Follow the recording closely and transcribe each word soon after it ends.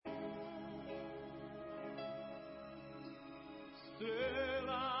ter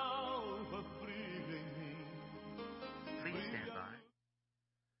alva brilha em mim. Please stand by.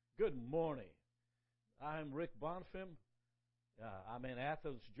 Good morning. I'm Rick Bonfim. I'm in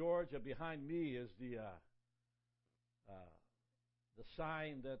Athens, Georgia. Behind me is the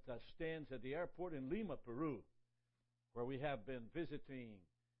sign that stands at the airport in Lima, Peru, where we have been visiting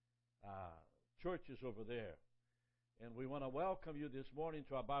churches over there. And we want to welcome you this morning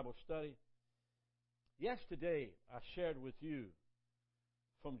to our Bible study. Yesterday, I shared with you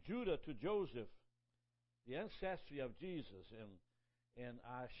from Judah to Joseph, the ancestry of Jesus, and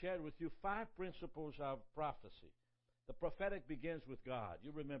I shared with you 5 principles of prophecy. The prophetic begins with God.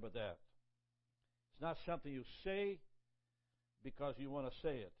 You remember that. It's not something you say because you want to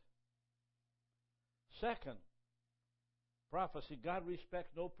say it. Second, prophecy, God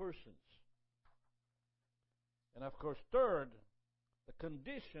respects no persons. And of course, third, the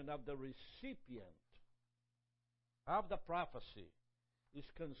condition of the recipient of the prophecy is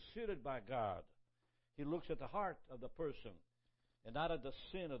considered by God. He looks at the heart of the person and not at the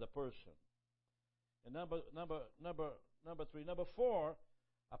sin of the person. And number 4,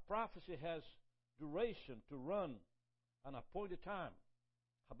 a prophecy has duration to run an appointed time.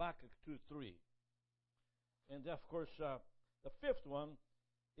 Habakkuk 2:3. And of course, the 5th one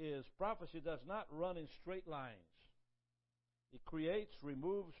is prophecy does not run in straight lines. It creates,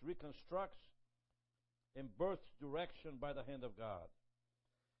 removes, reconstructs, and births direction by the hand of God.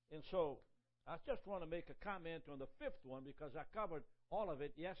 And so, I just want to make a comment on the 5th one because I covered all of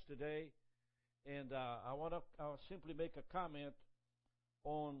it yesterday, and I want to simply make a comment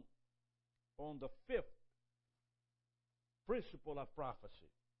on the 5th principle of prophecy.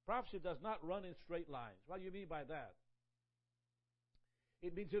 Prophecy does not run in straight lines. What do you mean by that?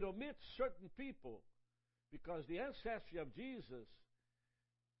 It means it omits certain people because the ancestry of Jesus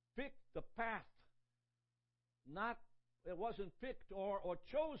picked the path. It wasn't picked or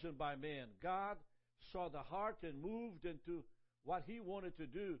chosen by men. God saw the heart and moved into what He wanted to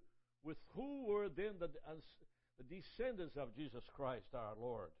do with who were then the descendants of Jesus Christ our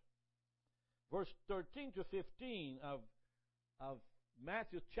Lord. Verse 13 to 15 of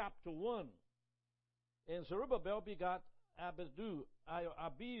Matthew chapter 1. And Zerubbabel begot Abidu.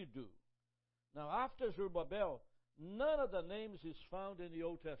 Now after Zerubbabel, none of the names is found in the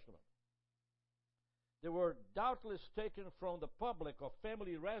Old Testament. They were doubtless taken from the public or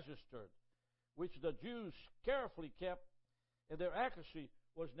family registered, which the Jews carefully kept, and their accuracy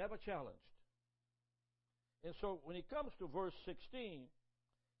was never challenged. And so when it comes to verse 16,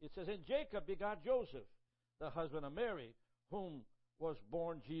 it says, And Jacob begot Joseph, the husband of Mary, whom was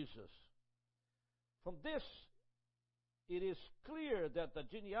born Jesus. From this, it is clear that the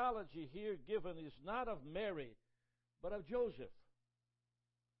genealogy here given is not of Mary, but of Joseph.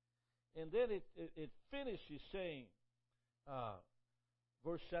 And then it finishes saying,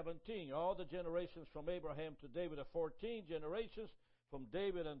 verse 17, all the generations from Abraham to David are 14 generations. From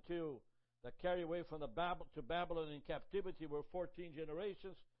David until the carry away from to Babylon in captivity were 14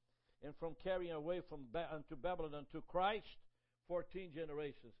 generations. And from carrying away unto Babylon unto Christ, 14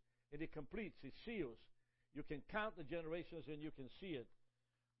 generations. And it completes, it seals. You can count the generations and you can see it,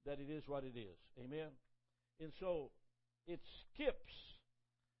 that it is what it is. Amen? And so it skips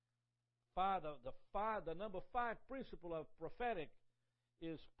the number 5 principle of prophetic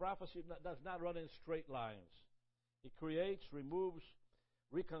is prophecy does not run in straight lines. It creates, removes,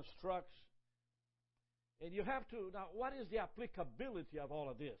 reconstructs. And you have to, now what is the applicability of all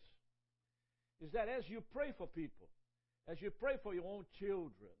of this? Is that as you pray for people, as you pray for your own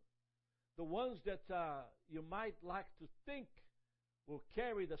children, the ones that you might like to think will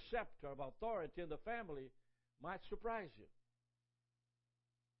carry the scepter of authority in the family might surprise you.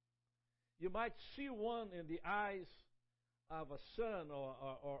 You might see one in the eyes of a son or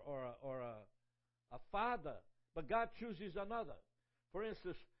a father, but God chooses another. For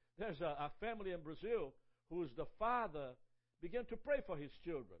instance, there's a family in Brazil whose the father began to pray for his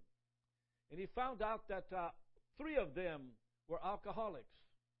children. And he found out that 3 of them were alcoholics.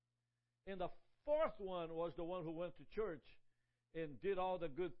 And the 4th one was the one who went to church and did all the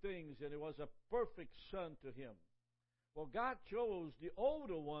good things, and it was a perfect son to him. Well, God chose the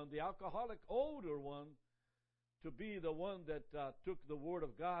older one, the alcoholic older one, to be the one that took the Word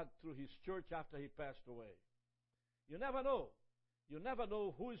of God through his church after he passed away. You never know. You never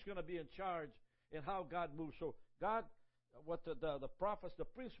know who is going to be in charge and how God moves. So God, what the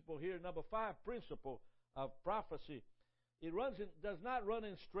principle here, number 5 principle of prophecy, does not run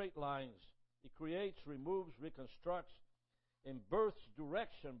in straight lines. It creates, removes, reconstructs, and births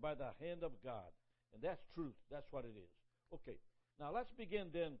direction by the hand of God. And that's truth. That's what it is. Okay. Now let's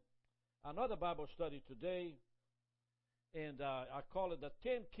begin then another Bible study today. And I call it the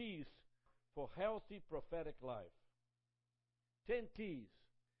 10 keys for healthy prophetic life. 10 keys.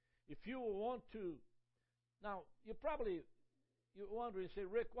 If you want to, now you're wondering, say,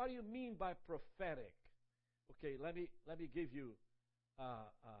 Rick, what do you mean by prophetic? Okay, let me give you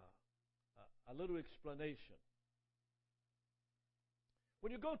a little explanation.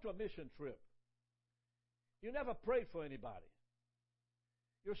 When you go to a mission trip, you never pray for anybody.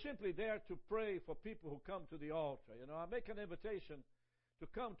 You're simply there to pray for people who come to the altar. You know, I make an invitation to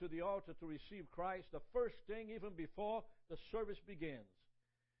come to the altar to receive Christ the first thing, even before the service begins.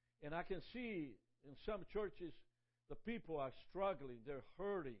 And I can see in some churches the people are struggling, they're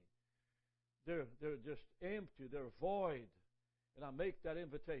hurting, they're just empty, they're void. And I make that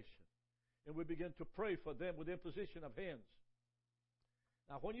invitation. And we begin to pray for them with imposition of hands.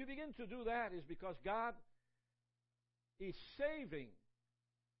 Now, when you begin to do that, it's because God is saving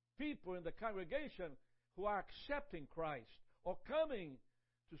people in the congregation who are accepting Christ or coming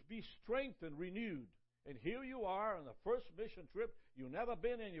to be strengthened, renewed. And here you are on the first mission trip. You've never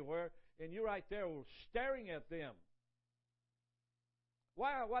been anywhere, and you're right there staring at them.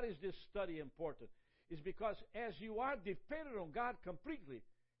 Why is this study important? It's because as you are dependent on God completely,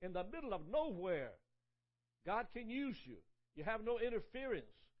 in the middle of nowhere, God can use you. You have no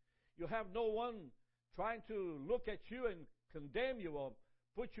interference. You have no one trying to look at you and condemn you or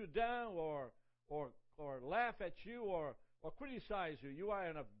put you down or laugh at you or criticize you. You are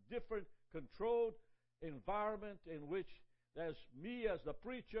in a different, controlled environment in which there's me as the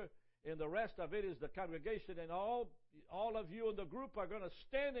preacher and the rest of it is the congregation, and all of you in the group are going to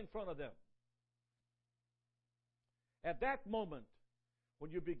stand in front of them. At that moment, when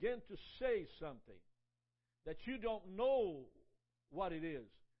you begin to say something that you don't know what it is,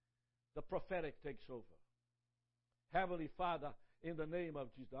 the prophetic takes over. Heavenly Father, in the name of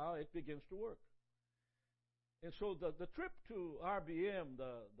Jesus, now it begins to work. And so the trip to RBM,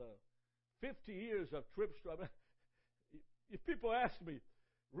 the 50 years of trips to, if people ask me,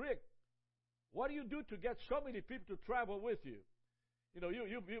 Rick, what do you do to get so many people to travel with you? You know,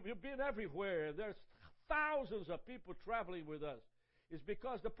 you've been everywhere. There's thousands of people traveling with us. It's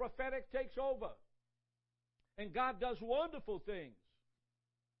because the prophetic takes over. And God does wonderful things.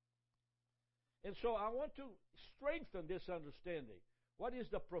 And so I want to strengthen this understanding. What is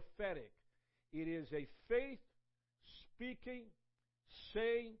the prophetic? It is a faith speaking,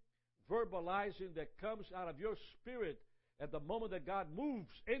 saying, verbalizing that comes out of your spirit at the moment that God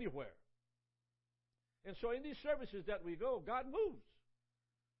moves anywhere. And so in these services that we go, God moves.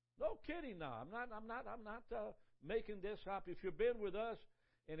 No kidding now. I'm not making this up. If you've been with us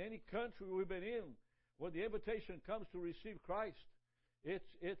in any country we've been in, when the invitation comes to receive Christ,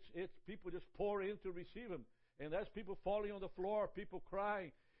 it's people just pour in to receive Him. And there's people falling on the floor, people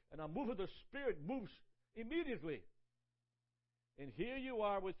crying. And a move of the Spirit moves immediately. And here you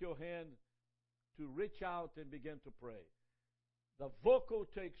are with your hand to reach out and begin to pray. The vocal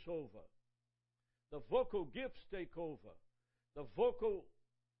takes over. The vocal gifts take over. The vocal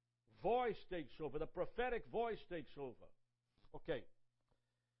voice takes over. The prophetic voice takes over. Okay.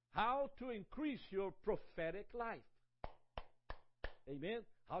 How to increase your prophetic life. Amen?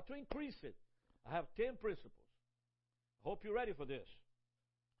 How to increase it. I have 10 principles. I hope you're ready for this.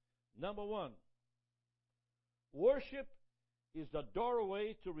 Number 1. Worship is the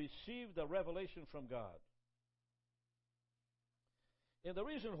doorway to receive the revelation from God. And the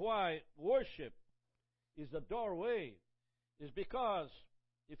reason why worship is the doorway is because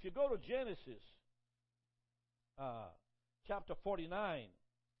if you go to Genesis chapter 49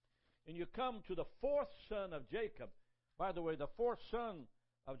 and you come to the fourth son of Jacob. By the way, the fourth son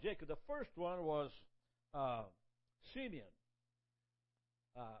of Jacob, the first one was Simeon,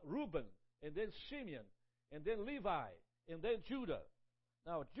 Reuben, and then Simeon, and then Levi, and then Judah.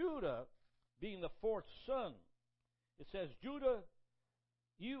 Now, Judah, being the fourth son, it says, Judah,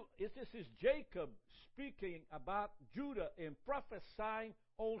 this is Jacob speaking about Judah and prophesying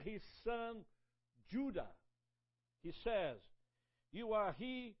on his son Judah. He says, you are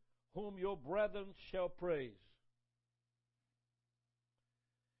he whom your brethren shall praise.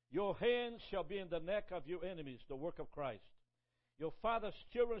 Your hand shall be in the neck of your enemies, the work of Christ. Your father's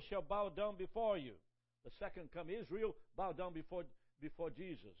children shall bow down before you. The second coming, Israel bow down before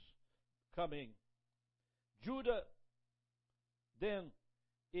Jesus coming. Judah then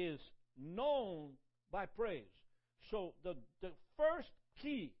is known by praise. So the first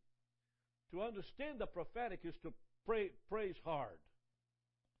key to understand the prophetic is to praise hard.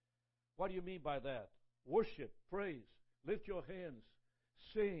 What do you mean by that? Worship, praise, lift your hands,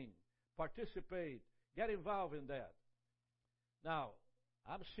 sing, participate, get involved in that. Now,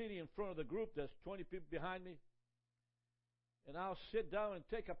 I'm sitting in front of the group. There's 20 people behind me. and I'll sit down and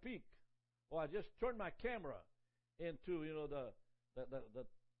take a peek, or I just turn my camera into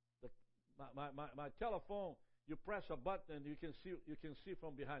my telephone. You press a button and you can see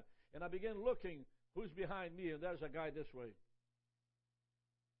from behind. And I begin looking who's behind me, and there's a guy this way.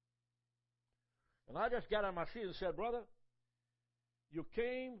 And I just got on my seat and said, brother, you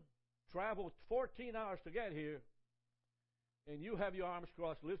traveled 14 hours to get here, and you have your arms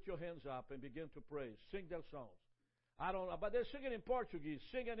crossed, lift your hands up, and begin to praise. Sing their songs. I don't know, but they're singing in Portuguese,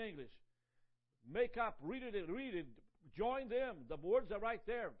 sing in English. Make up, read it, join them. The words are right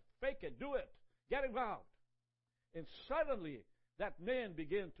there. Fake it, do it, get involved. And suddenly, that man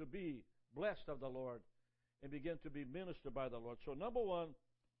began to be blessed of the Lord and began to be ministered by the Lord. So number one,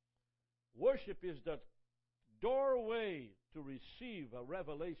 worship is the doorway to receive a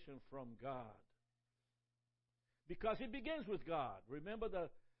revelation from God. Because it begins with God. Remember the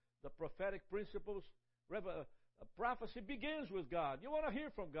prophetic principles? Prophecy begins with God. You want to hear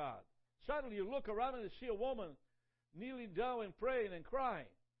from God. Suddenly you look around and you see a woman kneeling down and praying and crying.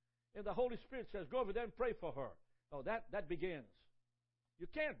 And the Holy Spirit says, go over there and pray for her. Oh, that begins. You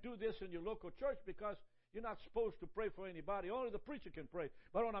can't do this in your local church because you're not supposed to pray for anybody. Only the preacher can pray.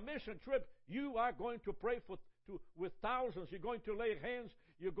 But on a mission trip, you are going to pray with thousands. You're going to lay hands.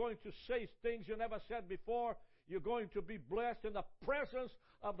 You're going to say things you never said before. You're going to be blessed in the presence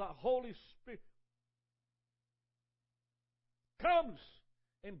of the Holy Spirit. Comes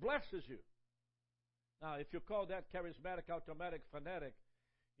and blesses you. Now, if you call that charismatic, automatic, fanatic,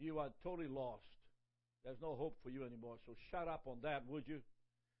 you are totally lost. There's no hope for you anymore. So shut up on that, would you?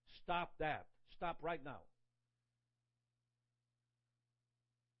 Stop that. Stop right now.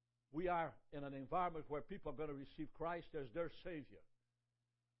 We are in an environment where people are going to receive Christ as their Savior.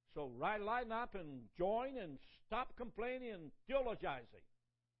 So line up and join and stop complaining and theologizing.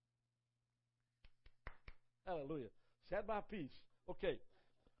 Hallelujah. Set my peace. Okay.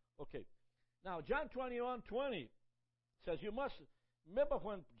 Now, John 21:20 says you must remember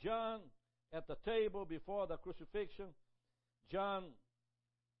when John at the table before the crucifixion, John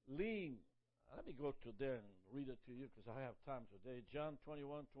leaned. Let me go to there and read it to you because I have time today. John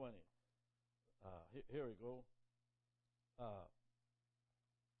 21:20. Here we go.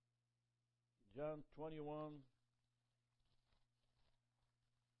 John 21,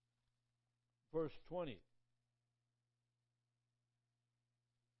 verse 20.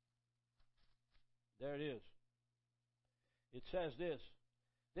 There it is. It says this.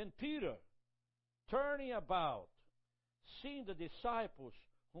 Then Peter, turning about, seeing the disciples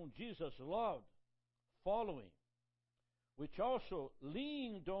whom Jesus loved, following, which also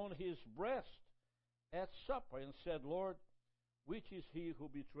leaned on his breast at supper, and said, Lord, which is he who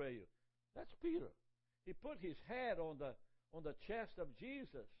betrayed you? That's Peter. He put his head on the chest of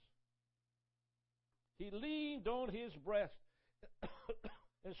Jesus. He leaned on his breast.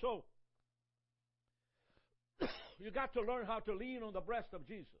 And so, you got to learn how to lean on the breast of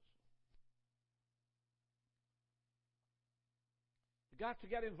Jesus. You got to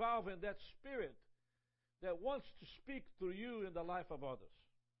get involved in that spirit that wants to speak through you in the life of others.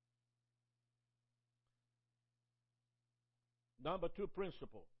 Number 2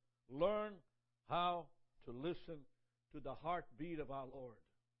 principle. Learn how to listen to the heartbeat of our Lord.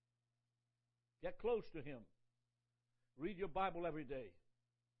 Get close to Him. Read your Bible every day.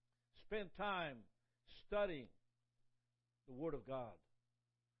 Spend time studying the Word of God.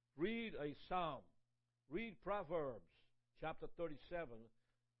 Read a psalm. Read Proverbs, chapter 37,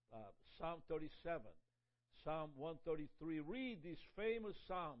 Psalm 37, Psalm 133. Read these famous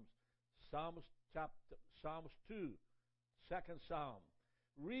psalms. Psalms 2, 2nd Psalm.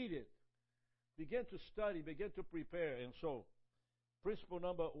 Read it. Begin to study. Begin to prepare. And so, principle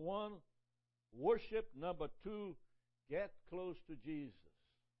number 1, worship. Number 2, get close to Jesus.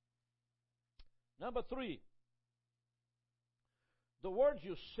 Number 3, the words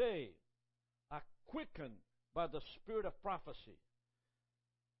you say are quickened by the spirit of prophecy.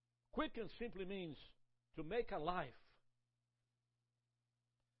 Quicken simply means to make alive.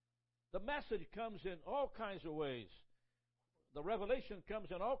 The message comes in all kinds of ways. The revelation comes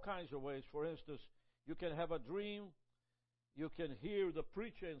in all kinds of ways. For instance, you can have a dream. You can hear the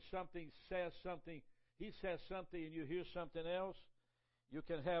preacher and something says something. He says something and you hear something else. You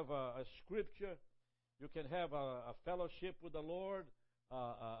can have a scripture. You can have a fellowship with the Lord,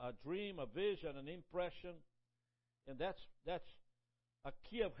 a dream, a vision, an impression. And that's a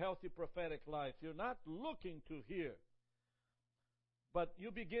key of healthy prophetic life. You're not looking to hear, but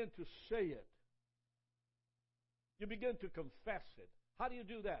you begin to say it. You begin to confess it. How do you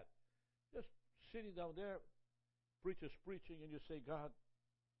do that? Just sitting down there, preacher's preaching, and you say, God,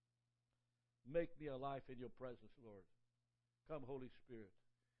 make me alive in your presence, Lord. Come, Holy Spirit.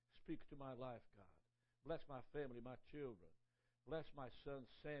 Speak to my life, God. Bless my family, my children. Bless my son,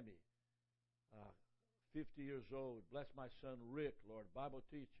 Sammy, 50 years old. Bless my son, Rick, Lord, Bible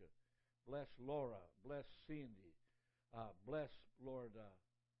teacher. Bless Laura. Bless Cindy. Bless, Lord,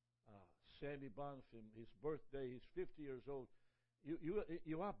 Sammy Bonfim, his birthday. He's 50 years old.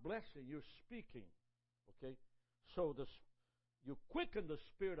 You are blessing. You're speaking. Okay? So you quicken the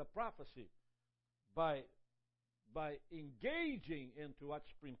spirit of prophecy by engaging into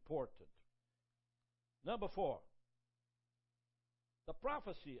what's important. Number 4. The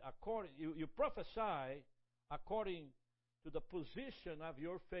prophecy, you prophesy according to the position of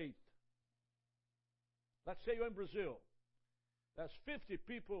your faith. Let's say you're in Brazil. There's 50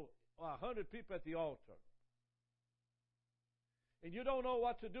 people or 100 people at the altar. And you don't know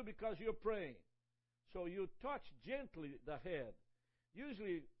what to do because you're praying. So you touch gently the head.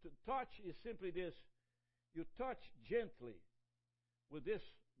 Usually, to touch is simply this. You touch gently with these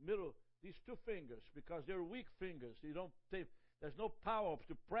 2 fingers, because they're weak fingers. There's no power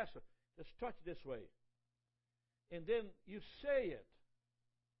to press it. Just touch this way. And then you say it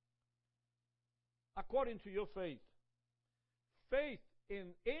according to your faith. Faith in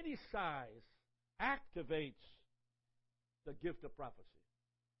any size activates the gift of prophecy.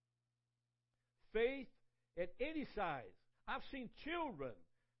 Faith at any size. I've seen children,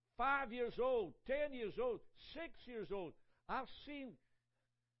 5 years old, 10 years old, 6 years old. I've seen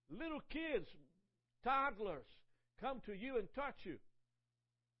little kids, toddlers, come to you and touch you.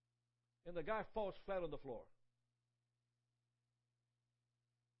 And the guy falls flat on the floor.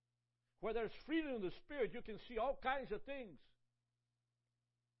 Where there's freedom in the Spirit, you can see all kinds of things.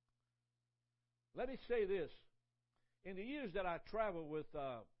 Let me say this. In the years that I traveled with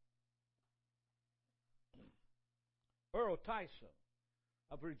Earl Tyson,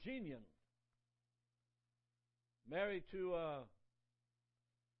 a Virginian, married to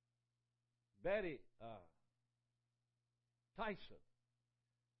Betty Tyson.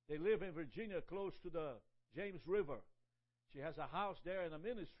 They live in Virginia close to the James River. She has a house there and a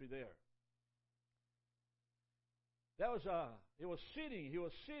ministry there. He was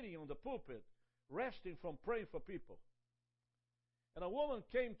sitting on the pulpit, resting from praying for people. And a woman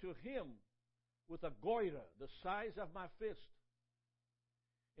came to him with a goiter the size of my fist.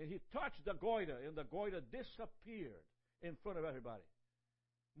 And he touched the goiter, and the goiter disappeared in front of everybody.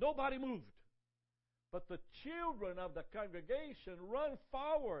 Nobody moved. But the children of the congregation ran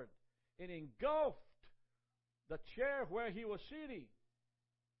forward and engulfed the chair where he was sitting.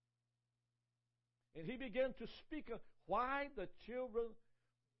 And he began to speak of why the children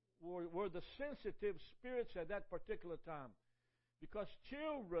were the sensitive spirits at that particular time. Because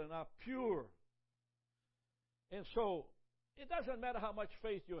children are pure. And so, it doesn't matter how much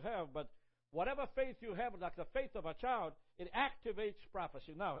faith you have, but whatever faith you have, like the faith of a child, it activates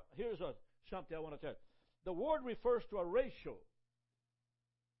prophecy. Now, here's something I want to tell you. The word refers to a ratio.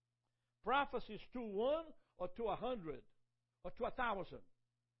 Prophecy is to 1 or to 100 or to 1,000.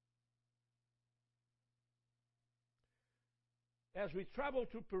 As we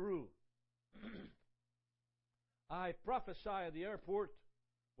traveled to Peru, I prophesied at the airport,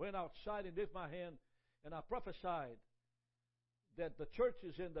 went outside and lifted my hand, and I prophesied that the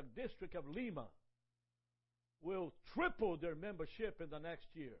churches in the district of Lima will triple their membership in the next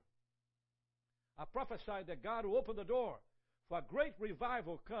year. I prophesied that God will open the door for a great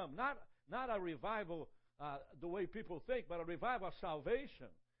revival come. Not a revival the way people think, but a revival of salvation.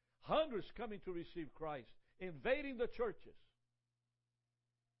 Hundreds coming to receive Christ, invading the churches.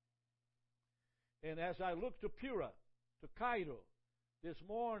 And as I look to Pura, to Cairo, this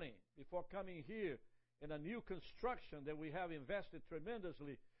morning, before coming here, in a new construction that we have invested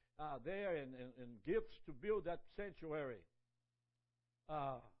tremendously there in gifts to build that sanctuary,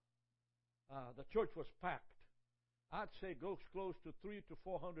 the church was packed. I'd say goes close to 300 to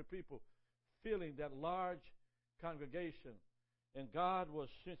 400 people filling that large congregation. And God was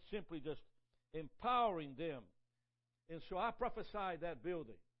simply just empowering them. And so I prophesied that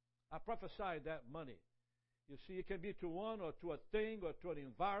building. I prophesied that money. You see, it can be to one or to a thing or to an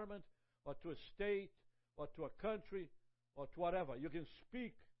environment or to a state or to a country or to whatever. You can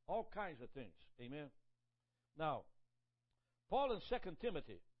speak all kinds of things. Amen. Now, Paul in 2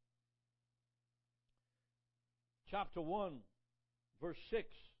 Timothy chapter 1 verse 6,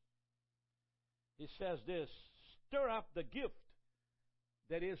 he says this, stir up the gift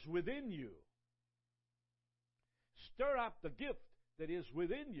that is within you. Stir up the gift that is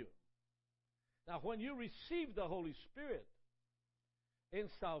within you. Now, when you receive the Holy Spirit in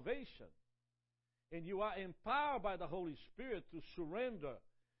salvation, and you are empowered by the Holy Spirit to surrender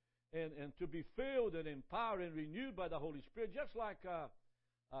and to be filled and empowered and renewed by the Holy Spirit, just like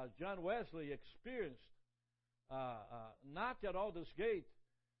John Wesley experienced, not at Aldous Gate,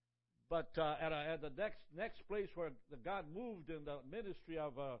 but at the next place where God moved in the ministry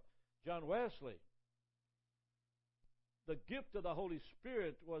of John Wesley. The gift of the Holy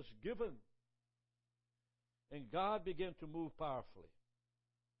Spirit was given, and God began to move powerfully.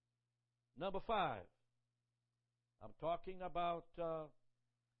 Number 5, I'm talking about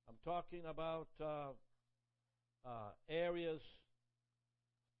areas,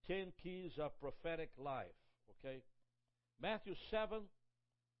 10 keys of prophetic life. Okay, Matthew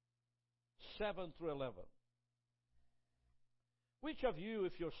 7:7-11. Which of you,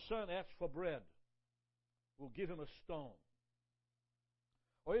 if your son asks for bread, will give him a stone?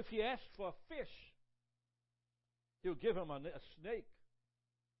 Or if he asks for a fish, he'll give him a snake?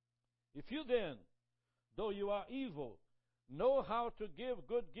 If you then, though you are evil, know how to give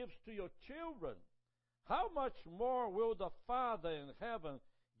good gifts to your children, how much more will the Father in heaven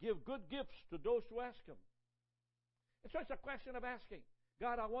give good gifts to those who ask him? And so it's a question of asking.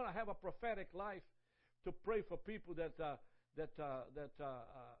 God, I want to have a prophetic life to pray for people that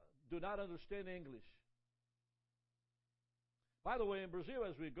do not understand English. By the way, in Brazil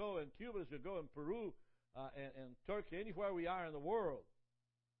as we go, in Cuba as we go, in Peru and Turkey, anywhere we are in the world,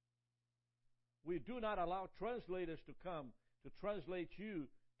 we do not allow translators to come to translate you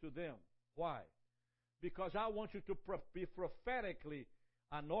to them. Why? Because I want you to be prophetically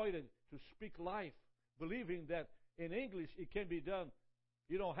anointed to speak life, believing that in English it can be done.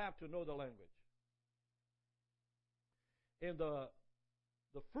 You don't have to know the language. And the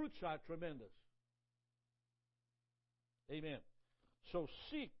fruits are tremendous. Amen. So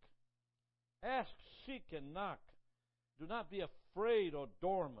seek, ask, seek, and knock. Do not be afraid or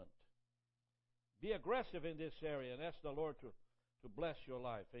dormant. Be aggressive in this area and ask the Lord to bless your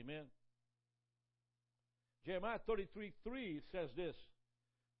life. Amen. Jeremiah 33:3 says this: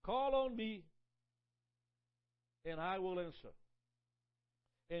 Call on me, and I will answer,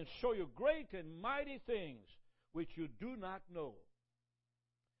 and show you great and mighty things which you do not know.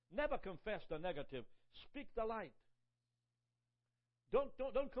 Never confess the negative. Speak the light.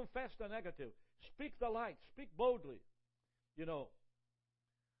 Don't confess the negative. Speak the light. Speak boldly. You know,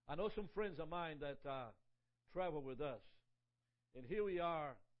 I know some friends of mine that travel with us, and here we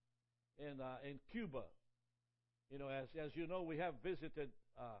are in Cuba. You know, as you know, we have visited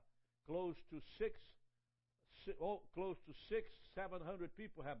close to 700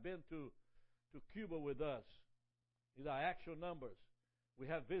 people have been to Cuba with us. These are actual numbers. We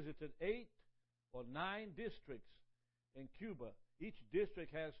have visited 8 or 9 districts in Cuba. Each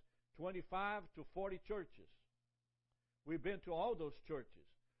district has 25 to 40 churches. We've been to all those churches.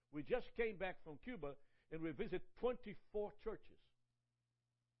 We just came back from Cuba and we visited 24 churches.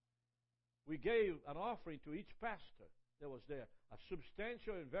 We gave an offering to each pastor that was there, a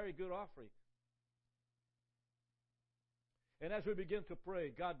substantial and very good offering. And as we begin to pray,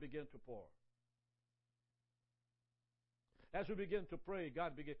 God began to pour. As we begin to pray,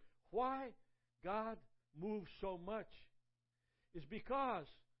 God began. Why God moves so much is because,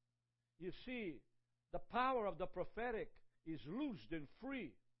 you see, the power of the prophetic is loosed and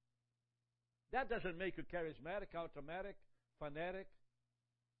free. That doesn't make you charismatic, automatic, fanatic.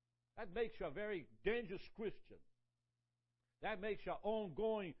 That makes you a very dangerous Christian. That makes you an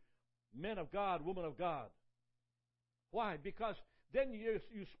ongoing man of God, woman of God. Why? Because then you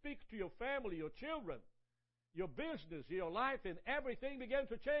speak to your family, your children, your business, your life, and everything began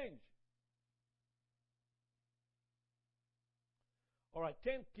to change. All right,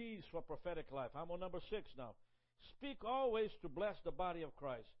 10 keys for prophetic life. I'm on number 6 now. Speak always to bless the body of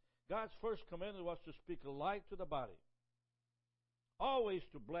Christ. God's first commandment was to speak life to the body. Always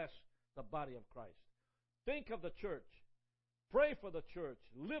to bless the body of Christ. Think of the church. Pray for the church.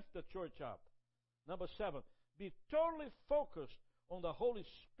 Lift the church up. Number 7, be totally focused on the Holy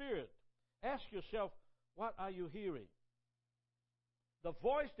Spirit. Ask yourself, what are you hearing? The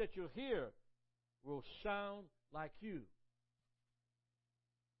voice that you hear will sound like you.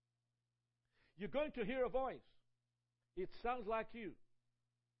 You're going to hear a voice. It sounds like you.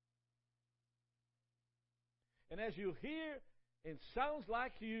 And as you hear and sounds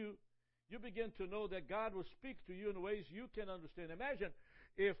like you, you begin to know that God will speak to you in ways you can understand. Imagine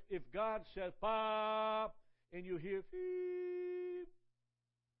if God says, pop, and you hear, beep.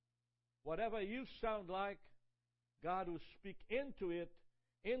 Whatever you sound like, God will speak into it,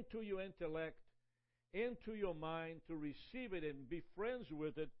 into your intellect, into your mind to receive it and be friends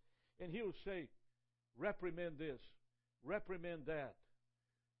with it. And He will say, reprimand this, reprimand that.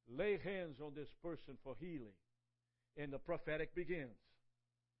 Lay hands on this person for healing. And the prophetic begins.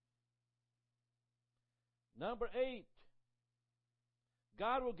 Number 8,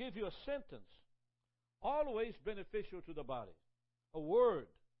 God will give you a sentence, always beneficial to the body. A word.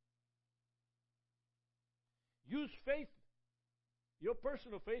 Use faith, your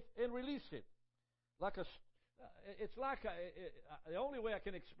personal faith, and release it. The only way I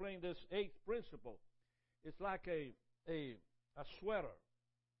can explain this 8th principle, it's like a sweater.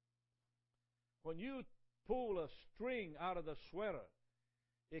 When you pull a string out of the sweater,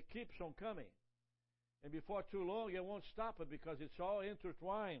 it keeps on coming. And before too long, you won't stop it because it's all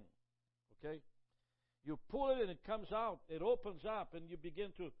intertwined. Okay? You pull it and it comes out. It opens up and you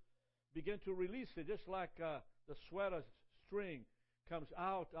begin to release it, just like the sweater string comes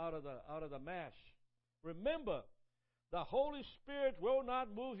out of the mesh. Remember, the Holy Spirit will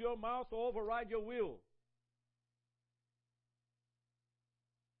not move your mouth or override your will.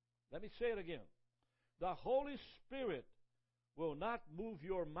 Let me say it again. The Holy Spirit will not move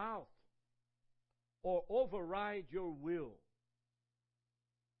your mouth or override your will.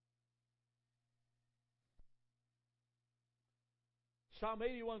 Psalm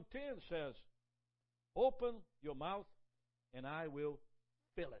 81:10 says, "Open your mouth and I will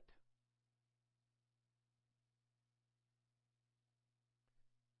fill it."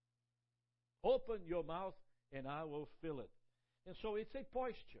 Open your mouth and I will fill it. And so it's a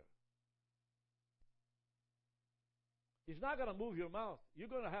posture. He's not going to move your mouth. You're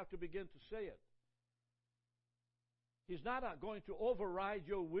going to have to begin to say it. He's not going to override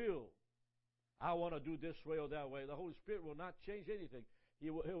your will. I want to do this way or that way. The Holy Spirit will not change anything. He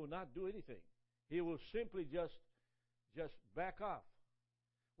will not do anything. He will simply just back off.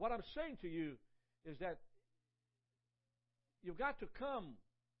 What I'm saying to you is that you've got to come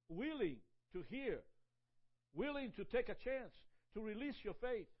willing to hear, willing to take a chance, to release your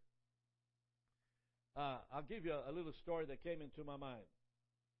faith. I'll give you a little story that came into my mind.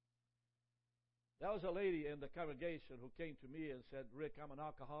 There was a lady in the congregation who came to me and said, "Rick, I'm an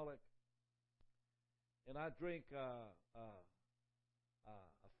alcoholic, and I drink a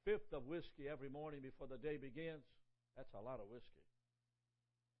fifth of whiskey every morning before the day begins." That's a lot of whiskey.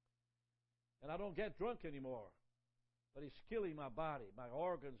 "And I don't get drunk anymore, but it's killing my body. My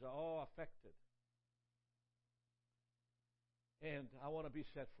organs are all affected. And I want to be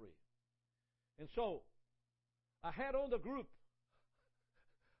set free." And so, I had on the group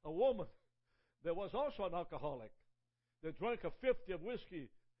a woman that was also an alcoholic, that drank a 50 of whiskey,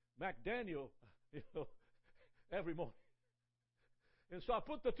 McDaniel, every morning. And so I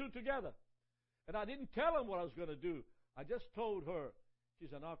put the two together. And I didn't tell him what I was going to do. I just told her,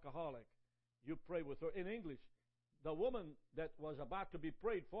 she's an alcoholic. You pray with her in English. The woman that was about to be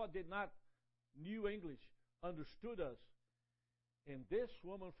prayed for did not knew English, understood us. And this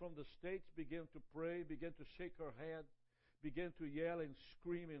woman from the States began to pray, began to shake her head, began to yell and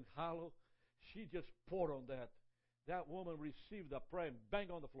scream and holler. She just poured on that. That woman received a prayer and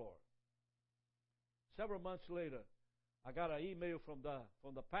bang on the floor. Several months later, I got an email from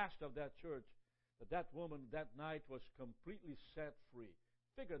the pastor of that church that woman that night was completely set free.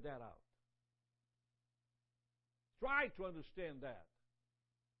 Figure that out. Try to understand that.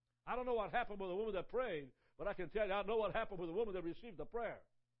 I don't know what happened with the woman that prayed, but I can tell you I know what happened with the woman that received the prayer.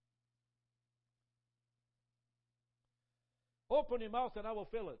 Open your mouth and I will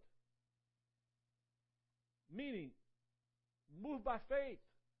fill it. Meaning, move by faith.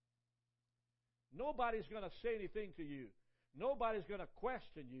 Nobody's going to say anything to you. Nobody's going to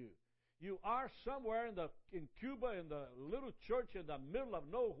question you. You are somewhere in Cuba, in the little church in the middle of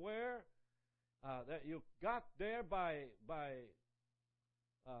nowhere, that you got there by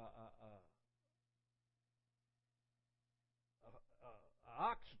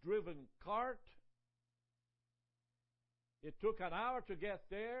ox-driven cart. It took an hour to get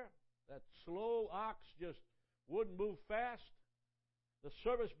there. That slow ox just wouldn't move fast. The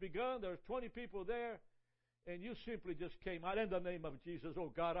service begun. There were 20 people there. And you simply just came out in the name of Jesus. Oh,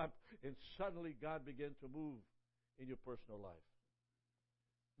 God, and suddenly God began to move in your personal life.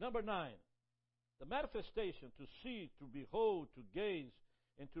 Number 9, the manifestation to see, to behold, to gaze,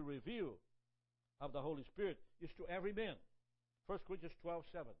 and to reveal of the Holy Spirit is to every man. 1 Corinthians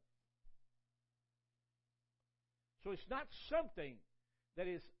 12:7. So it's not something that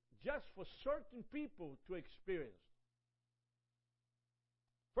is just for certain people to experience.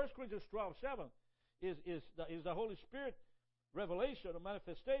 1 Corinthians 12:7 is the Holy Spirit revelation or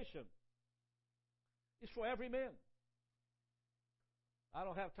manifestation. It's for every man. I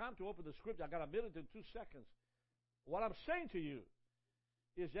don't have time to open the scripture. I got a minute and 2 seconds. What I'm saying to you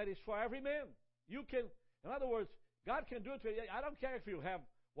is that it's for every man. You can, in other words, God can do it to you. I don't care if you have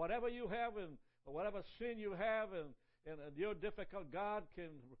whatever you have and whatever sin you have and you're difficult. God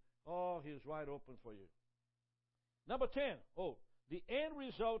can, He's wide open for you. Number 10. Oh, the end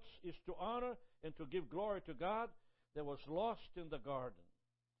result is to honor and to give glory to God that was lost in the garden.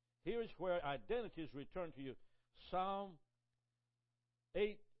 Here is where identity is returned to you. Psalm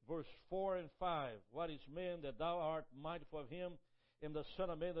 8, verse 4 and 5. What is man that thou art mindful of him, and the Son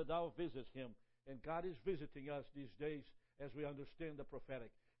of Man that thou visitest him? And God is visiting us these days as we understand the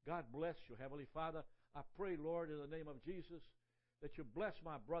prophetic. God bless you, Heavenly Father. I pray, Lord, in the name of Jesus, that you bless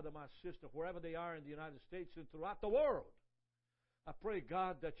my brother, my sister, wherever they are in the United States and throughout the world. I pray,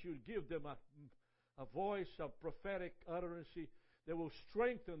 God, that you give them a voice of prophetic utterance that will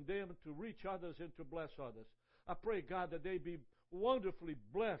strengthen them to reach others and to bless others. I pray, God, that they be wonderfully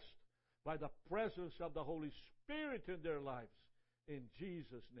blessed by the presence of the Holy Spirit in their lives. In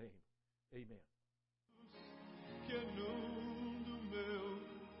Jesus' name, amen. Que num do meu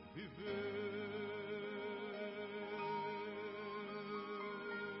viver